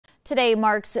Today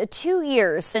marks 2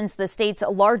 years since the state's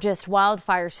largest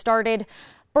wildfire started,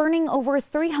 burning over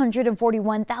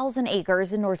 341,000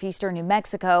 acres in northeastern New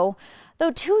Mexico.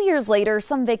 Though 2 years later,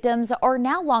 some victims are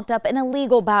now locked up in a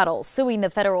legal battle, suing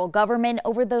the federal government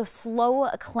over the slow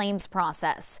claims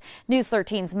process. News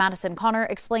 13's Madison Connor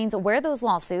explains where those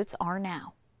lawsuits are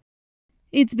now.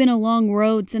 It's been a long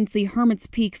road since the Hermit's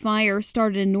Peak fire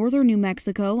started in northern New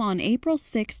Mexico on April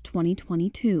 6,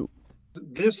 2022.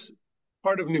 This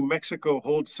part of New Mexico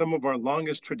holds some of our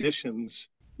longest traditions.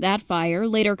 That fire,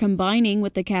 later combining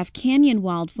with the Calf Canyon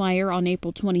wildfire on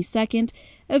April 22nd,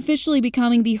 officially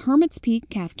becoming the Hermit's Peak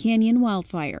Calf Canyon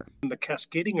wildfire. The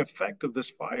cascading effect of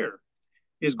this fire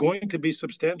is going to be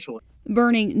substantial.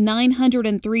 Burning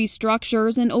 903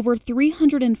 structures and over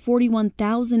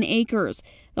 341,000 acres,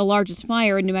 the largest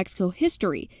fire in New Mexico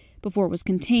history, before it was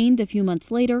contained a few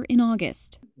months later in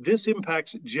August. This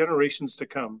impacts generations to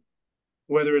come,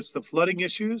 whether it's the flooding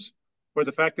issues or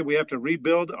the fact that we have to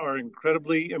rebuild our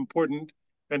incredibly important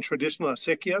and traditional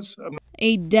acequias.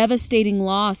 A devastating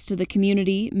loss to the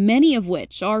community, many of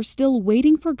which are still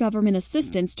waiting for government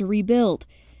assistance to rebuild.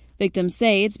 Victims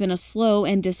say it's been a slow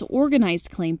and disorganized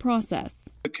claim process.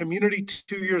 The community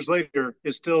 2 years later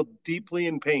is still deeply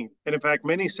in pain. And in fact,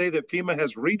 many say that FEMA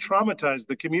has re-traumatized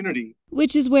the community.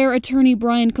 Which is where attorney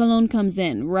Brian Colon comes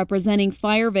in, representing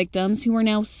fire victims who are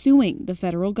now suing the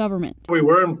federal government. We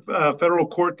were in federal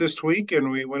court this week, and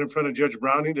we went in front of Judge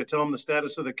Browning to tell him the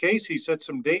status of the case. He set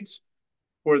some dates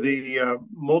for the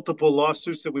multiple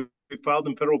lawsuits that we filed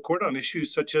in federal court on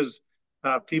issues such as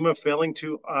FEMA failing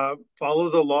to follow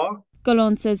the law.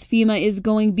 Colon says FEMA is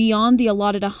going beyond the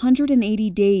allotted 180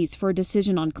 days for a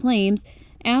decision on claims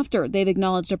after they've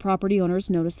acknowledged a property owner's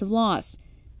notice of loss.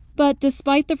 But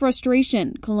despite the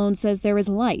frustration, Colon says there is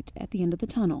light at the end of the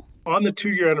tunnel. On the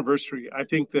 2-year anniversary, I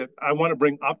think that I want to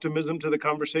bring optimism to the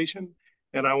conversation,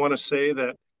 and I want to say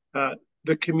that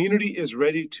the community is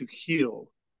ready to heal,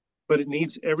 but it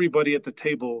needs everybody at the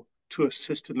table to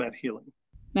assist in that healing.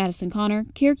 Madison Connor,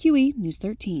 KRQE News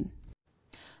 13.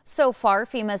 So far,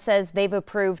 FEMA says they've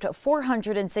approved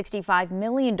 $465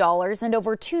 million and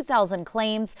over 2,000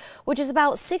 claims, which is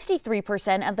about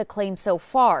 63% of the claims so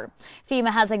far.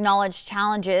 FEMA has acknowledged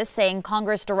challenges, saying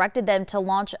Congress directed them to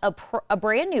launch a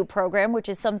brand new program, which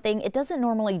is something it doesn't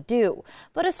normally do.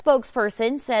 But a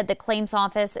spokesperson said the claims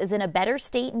office is in a better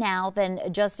state now than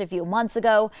just a few months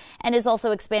ago and is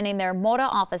also expanding their Mora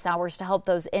office hours to help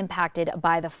those impacted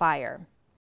by the fire.